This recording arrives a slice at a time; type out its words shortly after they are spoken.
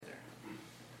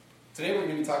Today we're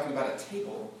going to be talking about a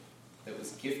table that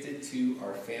was gifted to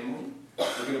our family.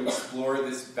 We're going to explore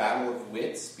this battle of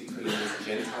wits between this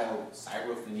Gentile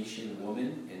Syrophoenician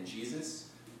woman and Jesus.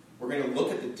 We're going to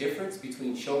look at the difference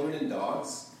between children and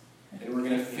dogs. And we're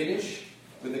going to finish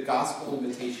with a gospel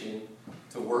invitation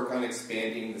to work on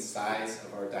expanding the size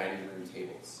of our dining room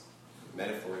tables,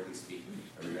 metaphorically speaking.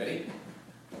 Are we ready?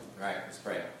 All right, let's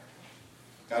pray.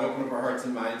 God, open up our hearts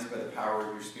and minds by the power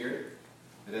of your Spirit,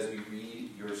 that as we read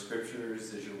your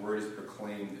scriptures, as your word is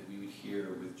proclaimed, that we would hear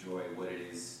with joy what it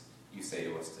is you say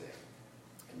to us today.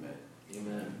 Amen.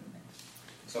 Amen.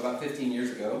 So about 15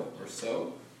 years ago or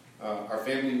so, our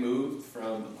family moved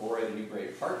from Agora to Newbury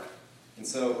Park. And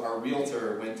so our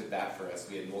realtor went to bat for us.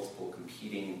 We had multiple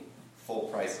competing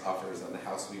full-price offers on the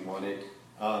house we wanted.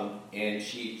 And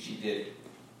she did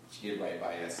right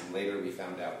by us. And later we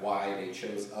found out why they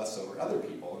chose us over other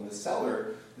people. And the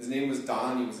seller, his name was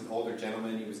Don. He was an older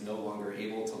gentleman. He was no longer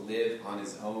able to live on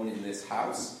his own in this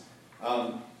house.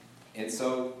 And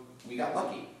so we got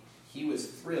lucky. He was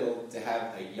thrilled to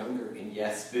have a younger, and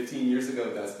yes, 15 years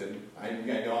ago, Dustin, I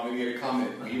know I'm going to get a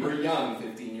comment. We were young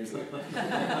 15 years ago.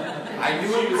 I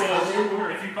knew it was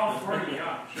coming. If you call 40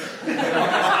 young, sure.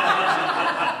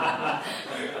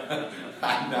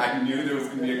 I knew there was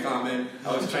going to be a comment.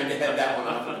 I was trying to head that one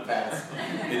off in the past.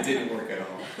 It didn't work at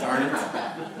all. Darn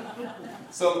it.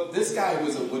 So this guy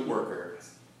was a woodworker,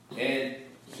 and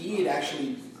he had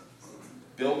actually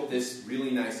built this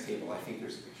really nice table. I think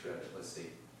there's a picture of it. Let's see.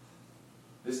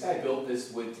 This guy built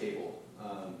this wood table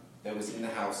that was in the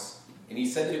house, and he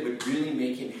said that it would really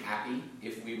make him happy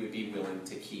if we would be willing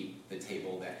to keep the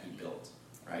table that he built,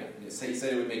 right? And he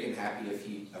said it would make him happy if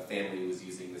a family was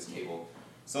using this table.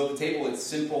 So the table, it's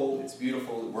simple, it's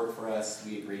beautiful, it worked for us,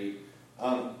 we agreed.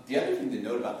 The other thing to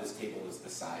note about this table is the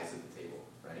size of the table,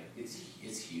 right? It's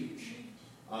huge.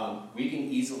 We can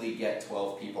easily get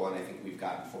 12 people, and I think we've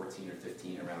gotten 14 or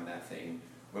 15 around that thing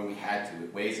when we had to.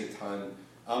 It weighs a ton.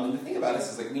 And the thing about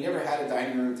us is, like, we never had a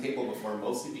dining room table before,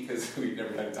 mostly because we've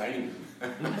never had a dining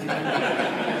room.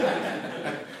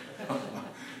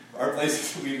 Our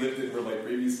places we lived in were, like,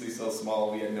 previously so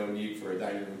small, we had no need for a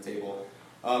dining room table.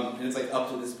 And it's like up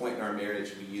to this point in our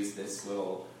marriage, we used this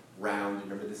little round,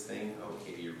 remember this thing? Oh,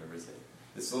 Katie remembers it.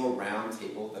 This little round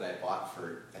table that I bought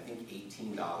for, I think,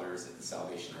 $18 at the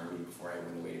Salvation Army before I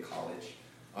went away to college.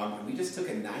 And we just took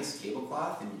a nice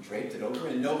tablecloth and draped it over,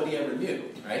 and nobody ever knew,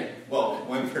 right? Well,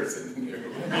 one person knew.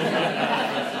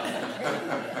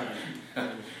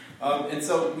 And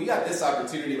so we got this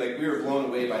opportunity, like, we were blown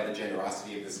away by the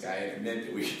generosity of this guy, and it meant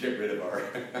that we could get rid of our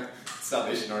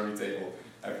Salvation Army table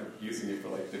after using it for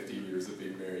like 15 years of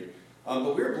being married.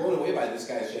 But we were blown away by this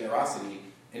guy's generosity,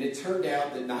 and it turned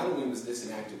out that not only was this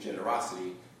an act of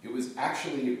generosity, it was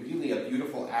actually really a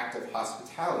beautiful act of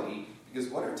hospitality, because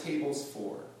what are tables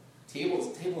for?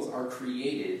 Tables are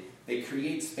created. They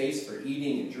create space for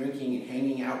eating and drinking and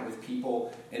hanging out with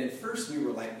people. And at first we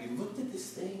were like, we looked at this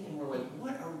thing and we're like,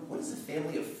 what is a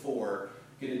family of four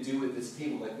going to do with this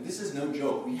table? Like, this is no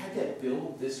joke. We had to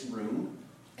build this room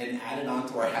and add it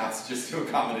onto our house just to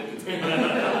accommodate the table.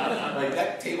 Like,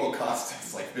 that table cost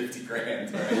us like $50,000, right?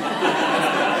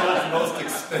 That's the most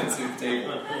expensive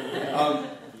table.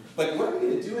 But what are we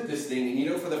going to do with this thing? And you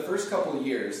know, for the first couple of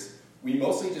years, we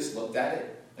mostly just looked at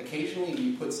it. Occasionally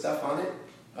we put stuff on it.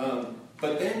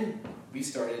 But then we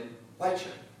started light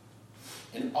shine.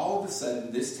 And all of a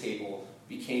sudden, this table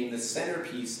became the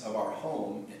centerpiece of our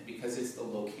home because it's the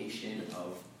location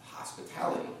of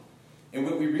hospitality. And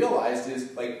what we realized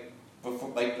is, like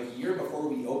a year before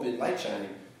we opened Lightshine,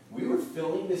 we were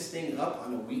filling this thing up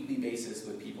on a weekly basis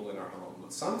with people in our home.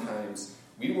 But sometimes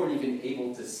we weren't even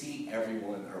able to see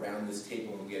everyone around this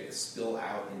table, and we had to spill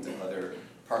out into other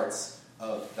parts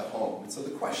of the home. And so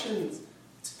the questions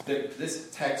that this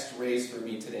text raised for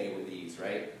me today were these,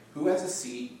 right? Who has a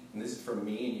seat, and this is from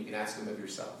me, and you can ask them of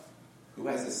yourself. Who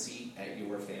has a seat at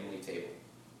your family table?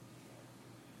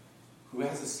 Who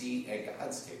has a seat at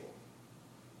God's table?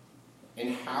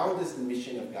 And how does the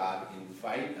mission of God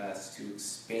invite us to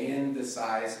expand the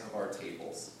size of our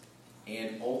tables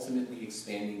and ultimately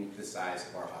expanding the size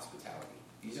of our hospitality?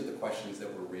 These are the questions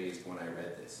that were raised when I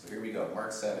read this. So here we go,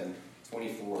 Mark 7,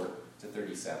 24 to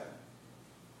 37.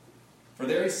 For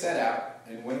there he set out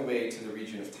and went away to the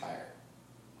region of Tyre.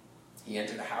 He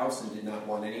entered a house and did not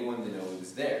want anyone to know he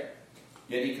was there.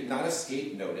 Yet he could not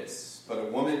escape notice, but a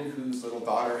woman whose little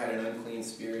daughter had an unclean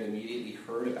spirit immediately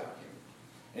heard about him.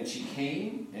 And she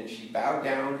came, and she bowed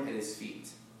down at his feet.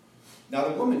 Now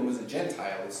the woman was a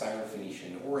Gentile of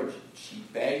Syrophoenician origin. She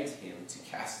begged him to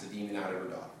cast the demon out of her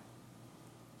daughter.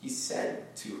 He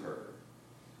said to her,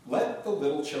 "Let the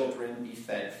little children be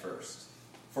fed first,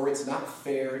 for it's not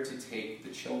fair to take the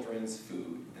children's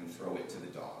food and throw it to the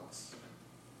dogs."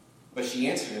 But she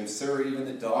answered him, "Sir, even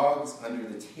the dogs under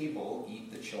the table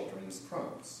eat the children's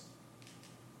crumbs."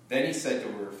 Then he said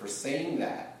to her, "For saying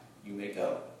that, you may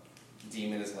go. The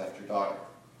demon has left your daughter."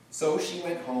 So she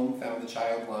went home, found the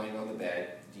child lying on the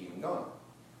bed, the demon gone.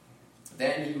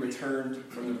 Then he returned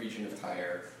from the region of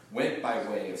Tyre, went by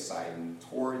way of Sidon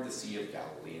toward the Sea of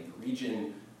Galilee in the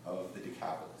region of the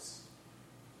Decapolis.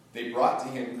 They brought to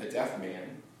him a deaf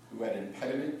man who had an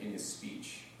impediment in his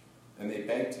speech, and they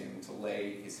begged him to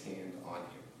lay his hand on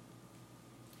him.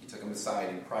 He took him aside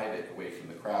in private, away from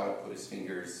the crowd, put his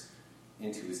fingers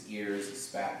into his ears, he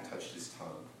spat and touched his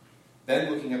tongue.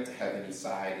 Then looking up to heaven, he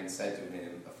sighed and said to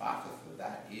him, "Ephphatha,"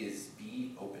 that is,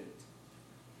 "be opened."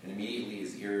 And immediately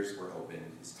his ears were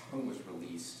opened, his tongue was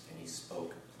released, and he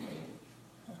spoke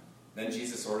plainly. Then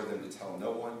Jesus ordered them to tell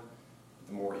no one. But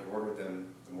the more he ordered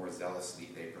them, the more zealously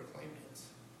they proclaimed it.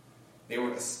 They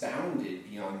were astounded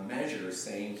beyond measure,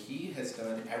 saying, "He has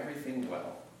done everything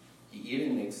well. He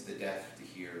even makes the deaf to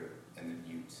hear and the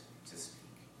mute to speak."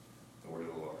 The word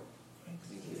of the Lord.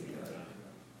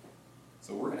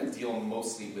 So we're going to deal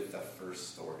mostly with the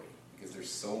first story, because there's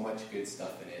so much good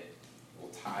stuff in it.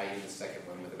 We'll tie in the second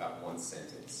one with about one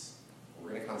sentence. We're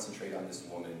going to concentrate on this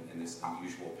woman and this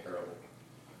unusual parable.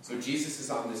 So Jesus is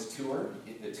on this tour.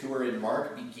 The tour in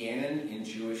Mark began in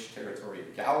Jewish territory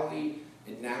of Galilee.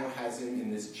 It now has him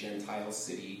in this Gentile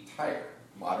city, Tyre,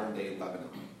 modern-day Lebanon.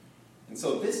 And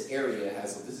so this area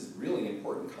this is really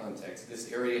important context,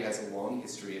 this area has a long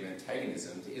history of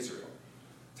antagonism to Israel.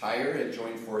 Tyre had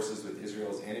joined forces with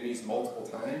Israel's enemies multiple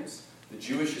times. The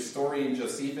Jewish historian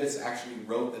Josephus actually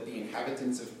wrote that the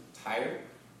inhabitants of Tyre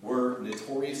were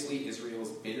notoriously Israel's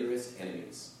bitterest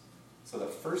enemies. So the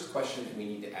first question that we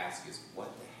need to ask is, what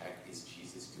the heck is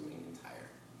Jesus doing in Tyre?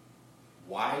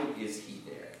 Why is he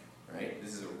there? Right?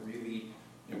 This is a really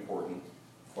important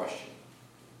question.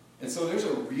 And so there's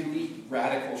a really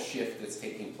radical shift that's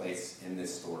taking place in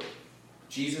this story.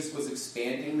 Jesus was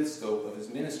expanding the scope of his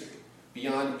ministry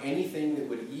beyond anything that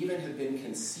would even have been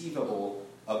conceivable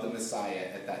of the Messiah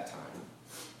at that time.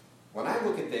 When I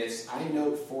look at this, I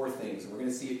note 4 things. We're going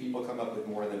to see if people come up with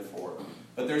more than 4.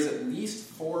 But there's at least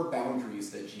 4 boundaries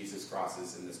that Jesus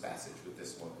crosses in this passage with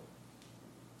this woman.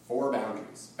 4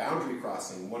 boundaries. Boundary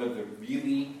crossing, one of the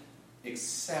really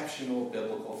exceptional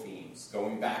biblical themes,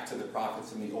 going back to the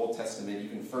prophets in the Old Testament,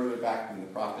 even further back than the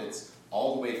prophets,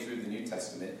 all the way through the New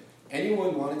Testament.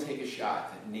 Anyone want to take a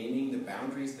shot at naming the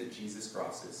boundaries that Jesus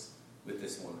crosses with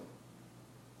this woman?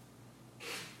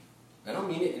 I don't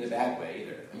mean it in a bad way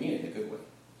either. I mean it in a good way.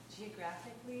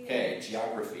 Geographically? Okay,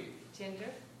 geography. Gender?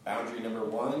 Boundary number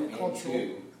 1 and 2. Culture.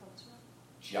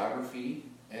 Geography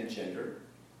and gender.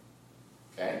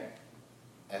 Okay?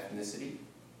 Ethnicity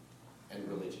and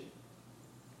religion.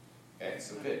 Okay,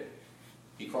 so good.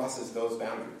 He crosses those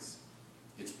boundaries.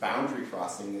 It's boundary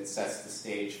crossing that sets the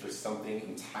stage for something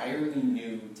entirely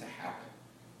new to happen.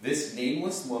 This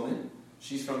nameless woman,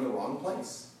 she's from the wrong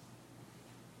place.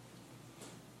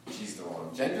 She's the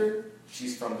wrong gender,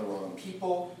 she's from the wrong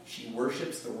people, she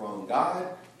worships the wrong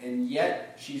God, and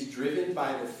yet she's driven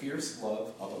by the fierce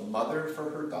love of a mother for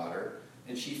her daughter,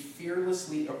 and she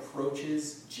fearlessly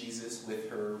approaches Jesus with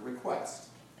her request.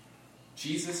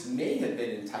 Jesus may have been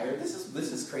in Tyre. This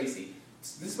is crazy.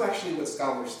 This is actually what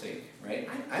scholars think, right?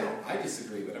 I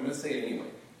disagree, but I'm going to say it anyway.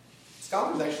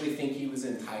 Scholars actually think he was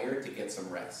in Tyre to get some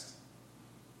rest.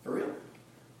 For real.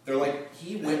 They're like,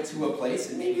 he went to a place,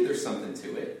 and maybe there's something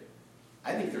to it.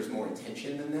 I think there's more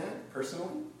intention than that,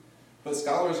 personally. But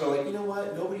scholars are like, you know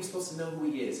what? Nobody's supposed to know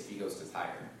who he is if he goes to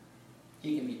Tyre.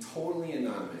 He can be totally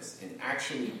anonymous and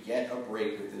actually get a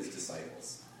break with his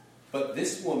disciples. But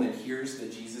this woman hears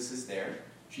that Jesus is there.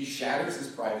 She shatters his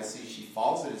privacy. She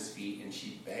falls at his feet, and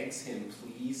she begs him,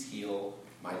 "Please heal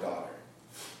my daughter."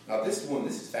 Now this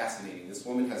is fascinating. This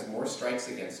woman has more strikes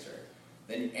against her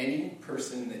than any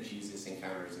person that Jesus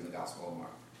encounters in the Gospel of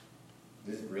Mark.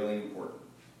 This is really important.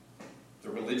 The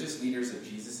religious leaders of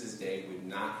Jesus' day would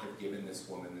not have given this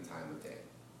woman the time of day.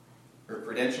 Her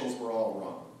credentials were all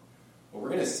wrong. But we're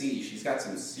going to see she's got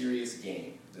some serious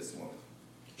game, this woman.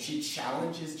 She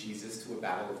challenges Jesus to a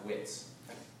battle of wits.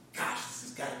 Gosh, this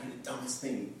has got to be the dumbest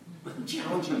thing.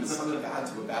 Challenging the Son of God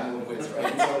to a battle of wits, right?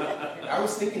 And so I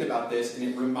was thinking about this, and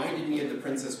it reminded me of The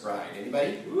Princess Bride.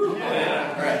 Anybody?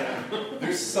 Yeah. All right.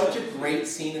 There's such a great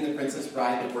scene in The Princess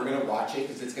Bride that we're going to watch it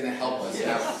because it's going to help us.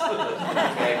 Yes.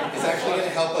 Okay? It's actually going to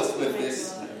help us with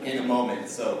this in a moment.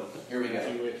 So here we go.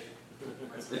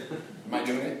 Am I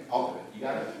doing it? I'll do it. You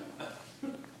got it?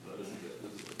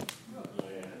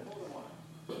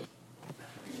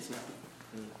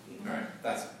 All right.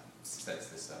 That sets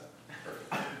this up.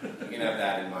 Perfect. have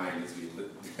that in mind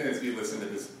as we listen to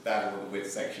this Battle of the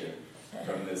Wits section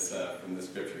from this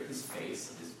scripture. His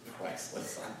face is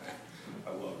priceless on that.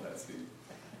 I love that scene.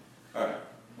 All right.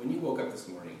 When you woke up this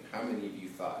morning, how many of you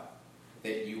thought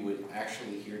that you would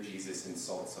actually hear Jesus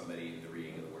insult somebody in the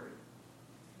reading of the Word?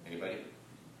 Anybody?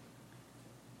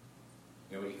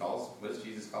 You know what he calls? What does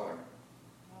Jesus call her?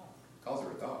 He calls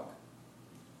her a dog.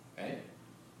 Okay?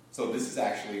 So this is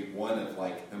actually one of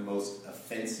the most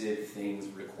offensive things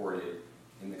recorded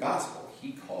in the gospel.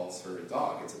 He calls her a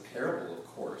dog. It's a parable, of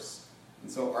course. And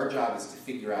so our job is to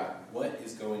figure out what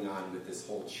is going on with this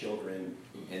whole children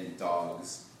and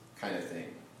dogs kind of thing.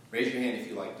 Raise your hand if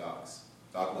you like dogs.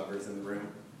 Dog lovers in the room?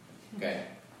 Okay.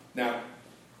 Now,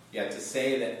 yeah, to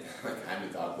say that I'm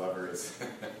a dog lover is,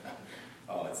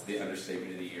 it's the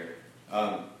understatement of the year.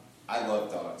 I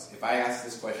love dogs. If I asked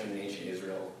this question in ancient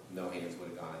Israel, no hands would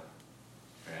have gone up.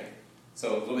 Right?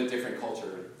 So a little bit different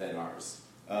culture than ours.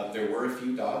 There were a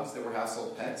few dogs that were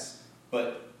household pets,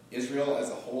 but Israel as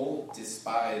a whole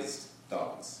despised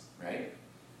dogs, right?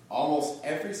 Almost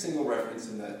every single reference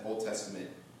in the Old Testament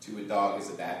to a dog is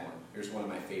a bad one. Here's one of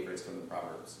my favorites from the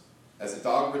Proverbs. As a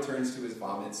dog returns to his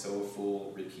vomit, so a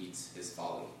fool repeats his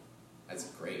folly. That's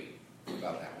great. Think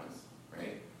about that one,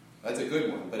 right? That's a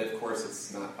good one, but of course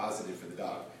it's not positive for the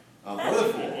dog. Or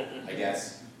the fool, I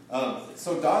guess.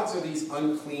 So dogs are these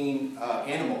unclean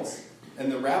animals,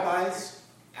 and the rabbis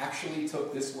actually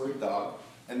took this word dog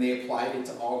and they applied it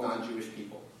to all non-Jewish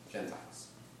people, Gentiles.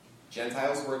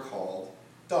 Gentiles were called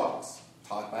dogs,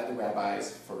 taught by the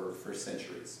rabbis for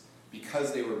centuries,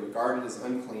 because they were regarded as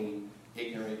unclean,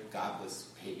 ignorant, godless,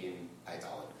 pagan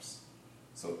idolaters.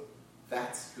 So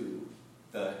that's who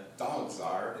the dogs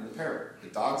are in the parable. The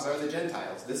dogs are the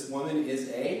Gentiles. This woman is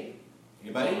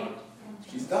anybody?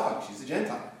 She's a dog. She's a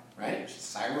Gentile, right? She's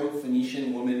a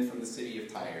Syro-Phoenician woman from the city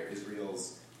of Tyre,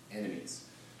 Israel's enemies.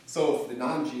 So if the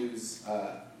non-Jews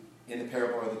in the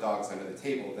parable are the dogs under the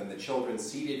table, then the children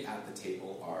seated at the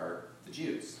table are the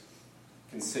Jews.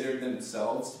 Considered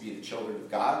themselves to be the children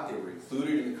of God. They were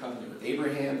included in the covenant with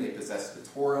Abraham. They possessed the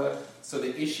Torah. So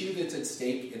the issue that's at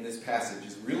stake in this passage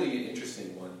is really an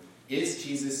interesting one. Is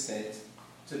Jesus sent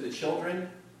to the children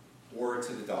or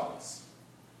to the dogs?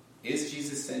 Is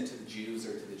Jesus sent to the Jews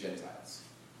or to the Gentiles?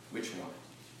 Which one?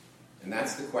 And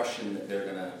that's the question that they're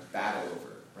going to battle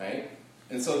over, right?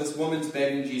 And so this woman's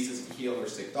begging Jesus to heal her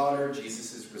sick daughter.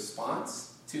 Jesus'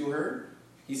 response to her,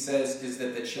 he says, is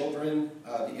that the children,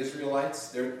 the Israelites,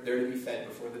 they're to be fed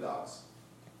before the dogs.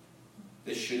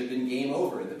 This should have been game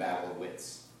over in the Battle of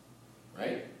Wits,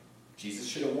 right? Jesus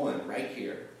should have won right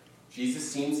here. Jesus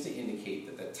seems to indicate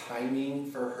that the timing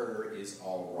for her is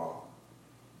all wrong.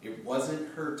 It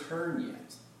wasn't her turn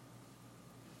yet.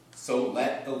 So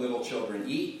let the little children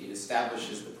eat. It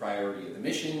establishes the priority of the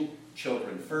mission.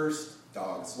 Children first,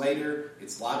 dogs later.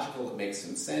 It's logical. It makes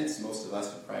some sense. Most of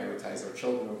us would prioritize our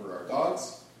children over our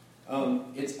dogs.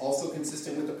 It's also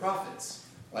consistent with the prophets,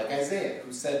 like Isaiah,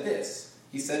 who said this.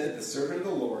 He said that the servant of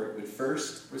the Lord would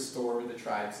first restore the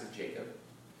tribes of Jacob,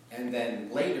 and then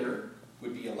later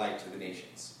would be a light to the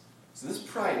nations. So this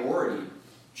priority,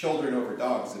 children over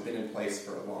dogs, had been in place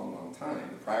for a long, long time.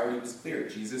 The priority was clear.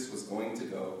 Jesus was going to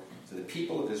go to the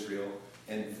people of Israel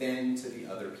and then to the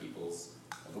other peoples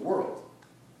of the world.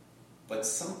 But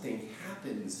something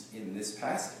happens in this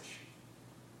passage.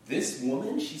 This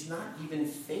woman, she's not even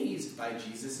fazed by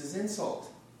Jesus'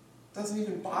 insult. It doesn't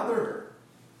even bother her.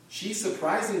 She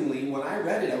surprisingly, when I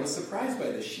read it, I was surprised by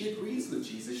this. She agrees with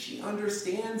Jesus. She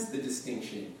understands the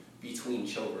distinction between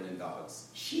children and dogs.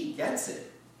 She gets it.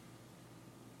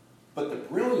 But the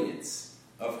brilliance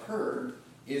of her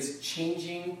is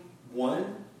changing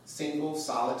one single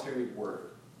solitary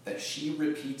word that she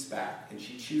repeats back, and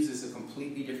she chooses a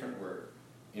completely different word,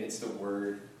 and it's the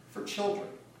word for children.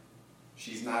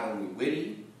 She's not only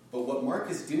witty, but what Mark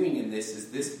is doing in this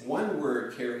is this one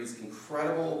word carries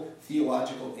incredible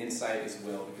theological insight as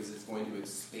well, because it's going to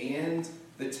expand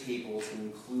the table to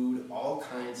include all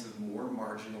kinds of more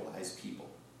marginalized people.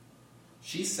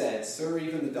 She said, "Sir,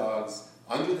 even the dogs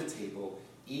under the table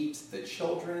eat the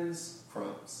children's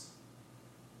crumbs."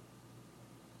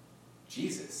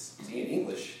 Jesus. See, in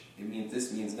English,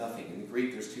 this means nothing. In the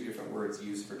Greek, there's two different words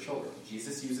used for children.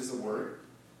 Jesus uses a word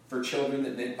for children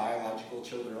that meant biological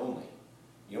children only.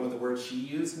 You know what the word she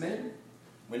used meant?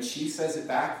 When she says it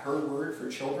back, her word for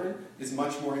children is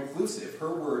much more inclusive.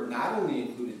 Her word not only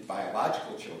included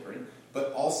biological children,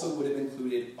 but also would have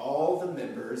included all the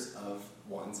members of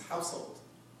one's household,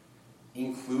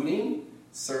 including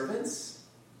servants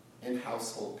and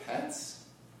household pets,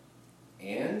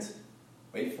 and,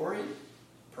 wait for it,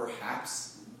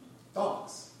 perhaps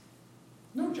dogs.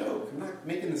 No joke. I'm not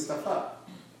making this stuff up.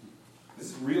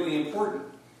 This is really important.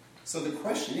 So the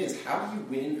question is, how do you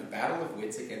win a battle of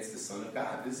wits against the Son of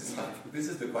God? This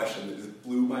is the question that just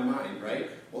blew my mind, right?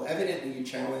 Well, evidently you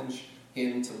challenge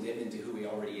him to live into who he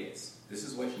already is. This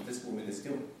is what this woman is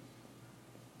doing.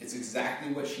 It's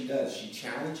exactly what she does. She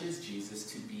challenges Jesus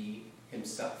to be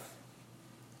himself.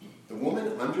 The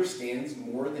woman understands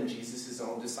more than Jesus'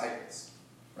 own disciples,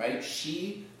 right?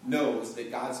 She knows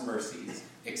that God's mercies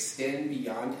extend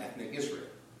beyond ethnic Israel,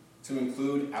 to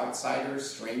include outsiders,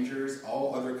 strangers,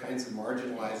 all other kinds of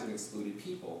marginalized and excluded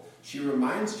people. She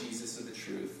reminds Jesus of the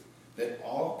truth that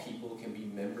all people can be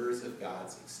members of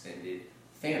God's extended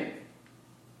family.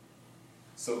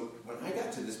 So when I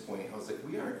got to this point, I was like,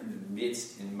 we are in the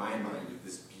midst, in my mind, of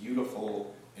this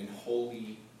beautiful and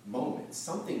holy moment.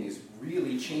 Something is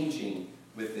really changing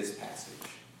with this passage.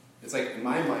 It's like, in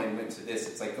my mind, went to this.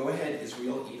 It's like, go ahead,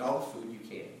 Israel, eat all the food you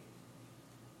can.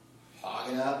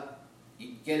 Hog it up.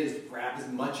 Grab as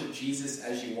much of Jesus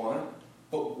as you want.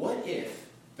 But what if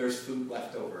there's food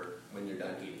left over when you're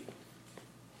done eating?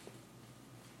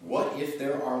 What if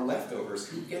there are leftovers?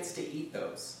 Who gets to eat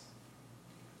those?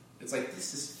 It's like,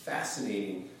 this is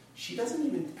fascinating. She doesn't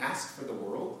even ask for the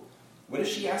world. What does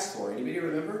she ask for? Anybody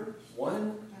remember?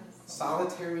 One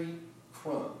solitary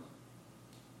crumb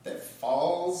that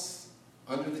falls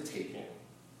under the table,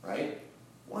 right?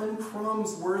 One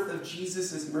crumb's worth of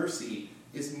Jesus' mercy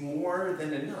is more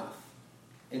than enough.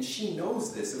 And she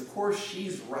knows this. Of course,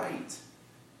 she's right.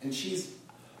 And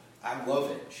I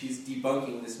love it. She's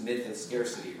debunking this myth of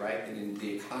scarcity, right? And in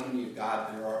the economy of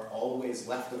God, there are always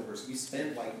leftovers. We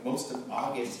spent like most of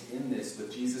August in this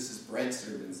with Jesus' bread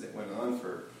sermons that went on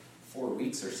for 4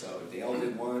 weeks or so. Dale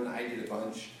did one, I did a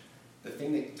bunch. The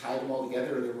thing that tied them all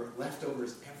together, there were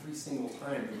leftovers every single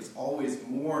time. There was always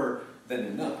more than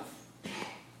enough.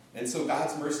 And so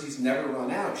God's mercies never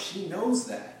run out. She knows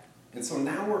that. And so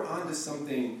now we're on to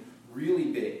something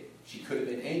really big. She could have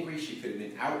been angry. She could have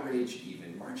been outraged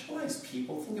even. Marginalized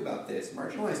people, think about this.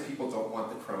 Marginalized people don't want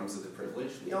the crumbs of the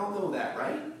privilege. We all know that,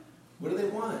 right? What do they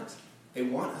want? They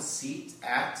want a seat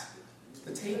at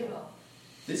the table.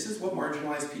 This is what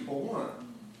marginalized people want.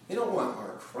 They don't want our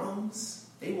crumbs.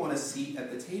 They want a seat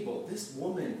at the table. This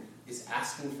woman is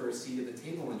asking for a seat at the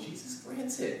table, and Jesus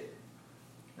grants it.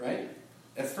 Right?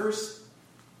 At first,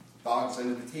 dogs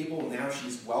under the table. Now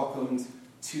she's welcomed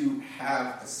to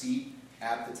have a seat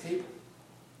at the table.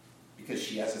 Because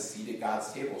she has a seat at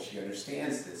God's table. She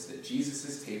understands this, that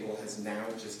Jesus' table has now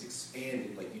just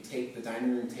expanded. Like you take the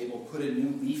dining room table, put a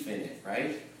new leaf in it,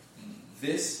 right?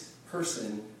 This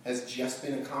person has just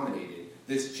been accommodated.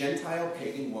 This Gentile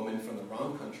pagan woman from the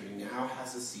wrong country now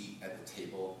has a seat at the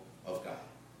table of God.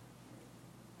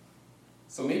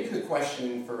 So maybe the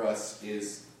question for us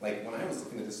is, like when I was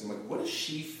looking at this, I'm like, what has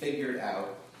she figured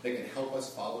out that can help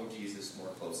us follow Jesus more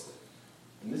closely?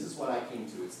 And this is what I came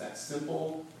to. It's that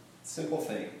simple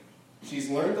thing. She's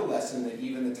learned the lesson that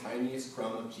even the tiniest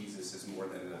crumb of Jesus is more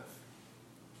than enough.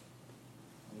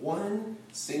 One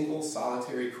single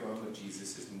solitary crumb of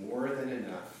Jesus is more than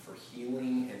enough for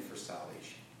healing and for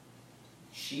salvation.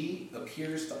 She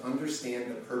appears to understand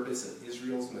the purpose of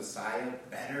Israel's Messiah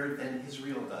better than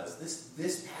Israel does.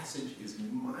 This passage is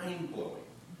mind-blowing.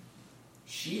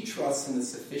 She trusts in the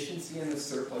sufficiency and the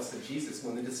surplus of Jesus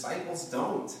when the disciples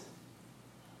don't.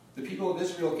 The people of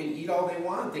Israel can eat all they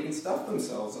want. They can stuff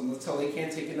themselves until they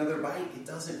can't take another bite. It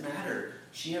doesn't matter.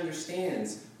 She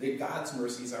understands that God's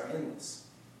mercies are endless.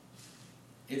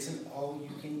 It's an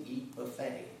all-you-can-eat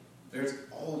buffet. There's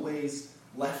always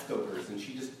leftovers, and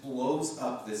she just blows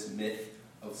up this myth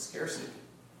of scarcity.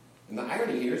 And the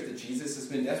irony here is that Jesus has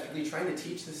been desperately trying to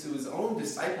teach this to his own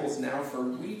disciples now for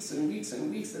weeks and weeks and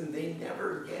weeks, and they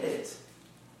never get it.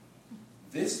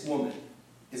 This woman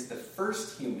is the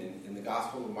first human in the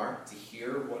Gospel of Mark to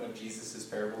hear one of Jesus'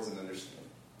 parables and understand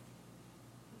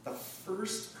it. The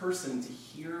first person to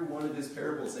hear one of his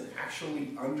parables and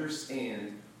actually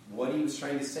understand what he was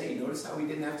trying to say. Notice how he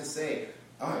didn't have to say,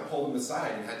 I pulled him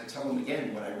aside and had to tell him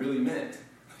again what I really meant,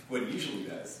 what he usually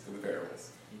does for the parables.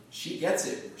 She gets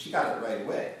it. She got it right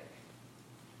away.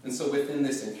 And so within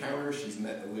this encounter, she's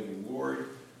met the living Lord,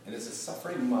 and as a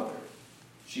suffering mother,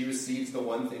 she receives the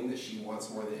one thing that she wants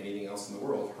more than anything else in the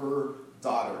world. Her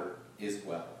daughter is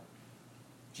well.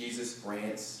 Jesus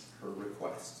grants her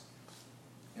request.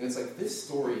 And it's like this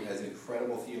story has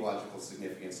incredible theological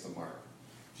significance to Mark.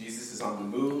 Jesus is on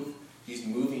the move. He's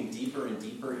moving deeper and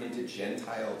deeper into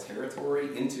Gentile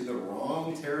territory, into the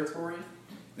wrong territory.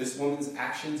 This woman's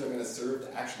actions are going to serve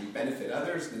to actually benefit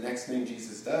others. The next thing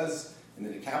Jesus does in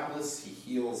the Decapolis, he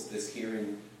heals this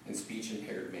hearing and speech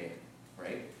impaired man,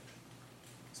 right?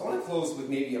 So I want to close with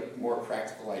maybe a more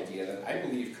practical idea that I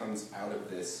believe comes out of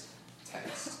this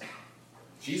text.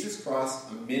 Jesus crossed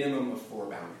a minimum of 4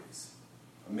 boundaries.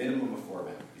 A minimum of 4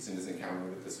 boundaries in his encounter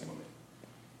with this woman.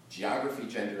 Geography,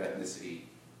 gender, ethnicity,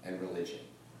 and religion.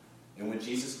 And when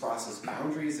Jesus crosses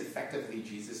boundaries, effectively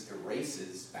Jesus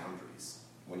erases boundaries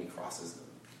when he crosses them.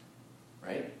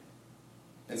 Right?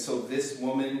 And so this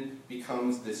woman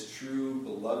becomes this true,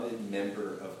 beloved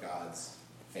member of God's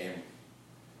family.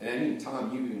 And I mean,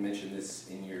 Tom, you even mentioned this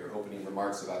in your opening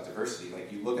remarks about diversity.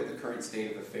 Like, you look at the current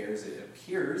state of affairs, it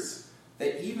appears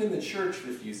that even the church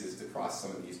refuses to cross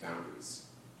some of these boundaries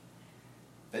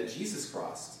that Jesus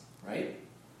crossed, right?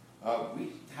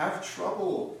 We have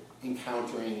trouble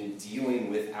encountering and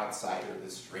dealing with outsider, the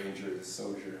stranger, the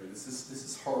sojourner. This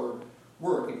is hard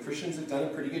work, and Christians have done a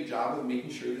pretty good job of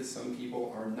making sure that some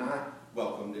people are not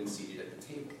welcomed and seated at the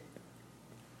table.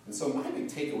 And so my big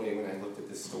takeaway when I looked at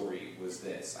this story was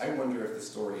this. I wonder if the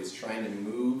story is trying to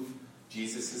move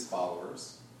Jesus'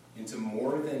 followers into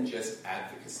more than just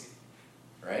advocacy,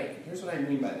 right? And here's what I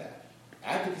mean by that.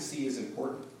 Advocacy is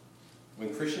important.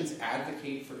 When Christians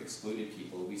advocate for excluded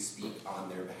people, we speak on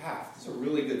their behalf. It's a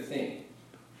really good thing.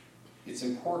 It's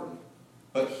important.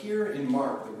 But here in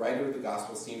Mark, the writer of the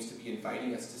gospel seems to be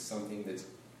inviting us to something that's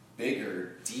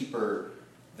bigger, deeper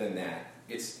than that.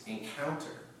 It's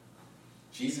encounter.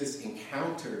 Jesus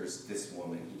encounters this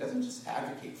woman. He doesn't just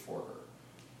advocate for her.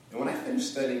 And when I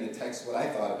finished studying the text, what I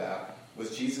thought about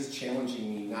was Jesus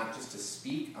challenging me not just to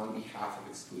speak on behalf of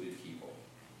excluded people,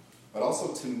 but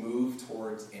also to move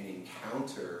towards an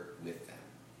encounter with them.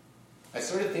 I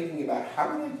started thinking about how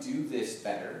can I do this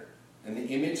better? And the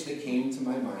image that came to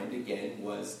my mind again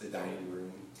was the dining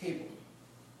room table.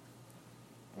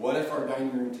 What if our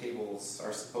dining room tables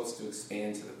are supposed to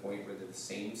expand to the point where they're the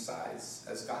same size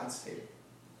as God's table?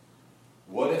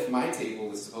 What if my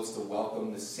table is supposed to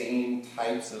welcome the same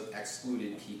types of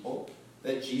excluded people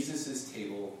that Jesus'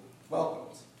 table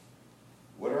welcomed?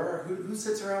 Who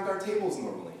sits around our tables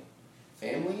normally?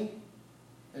 Family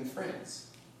and friends.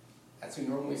 That's who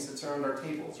normally sits around our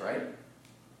tables, right?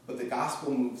 But the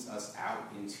gospel moves us out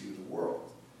into the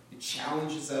world. It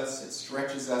challenges us, it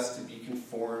stretches us to be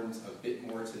conformed a bit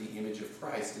more to the image of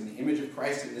Christ. And the image of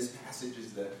Christ in this passage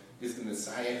is the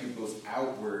Messiah who goes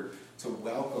outward to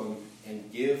welcome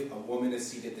and give a woman a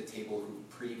seat at the table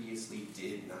who previously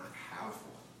did not have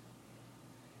one.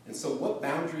 And so what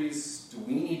boundaries do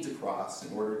we need to cross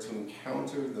in order to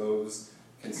encounter those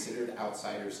considered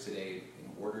outsiders today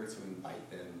in order to invite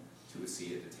them to a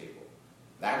seat at the table?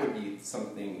 That would be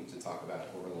something to talk about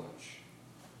over lunch.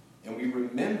 And we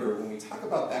remember, when we talk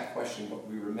about that question, what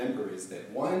we remember is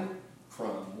that one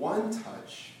crumb, one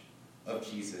touch of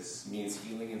Jesus means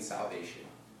healing and salvation.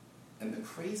 And the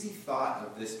crazy thought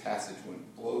of this passage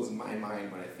blows my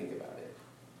mind when I think about it.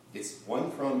 It's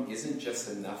one crumb isn't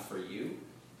just enough for you.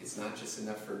 It's not just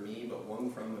enough for me, but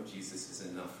one crumb of Jesus is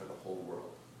enough for the whole world.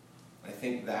 I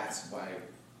think that's why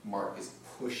Mark is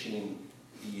pushing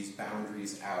these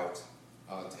boundaries out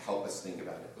to help us think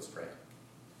about it. Let's pray.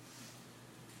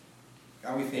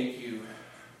 God, we thank you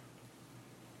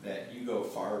that you go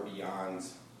far beyond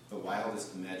the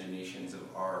wildest imaginations of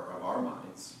our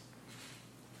minds.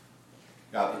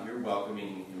 God, that your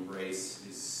welcoming embrace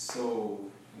is so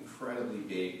incredibly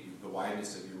big. The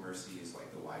wideness of your mercy is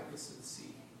like the wideness of the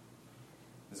sea.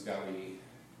 As God, we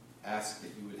ask that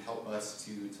you would help us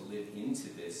to live into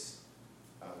this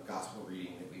gospel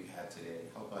reading that we've had today.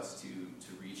 Help us to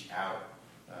reach out.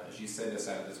 As you send us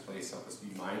out of this place, help us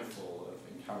be mindful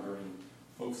of encountering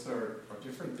folks that are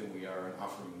different than we are and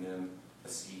offering them a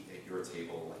seat at your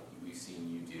table like we've seen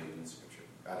you do in Scripture.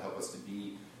 God, help us to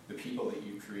be the people that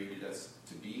you created us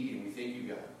to be, and we thank you,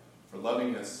 God, for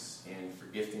loving us and for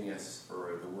gifting us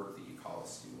for the work that you call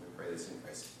us to. We pray this in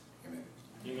Christ. Amen.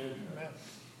 Amen. Amen.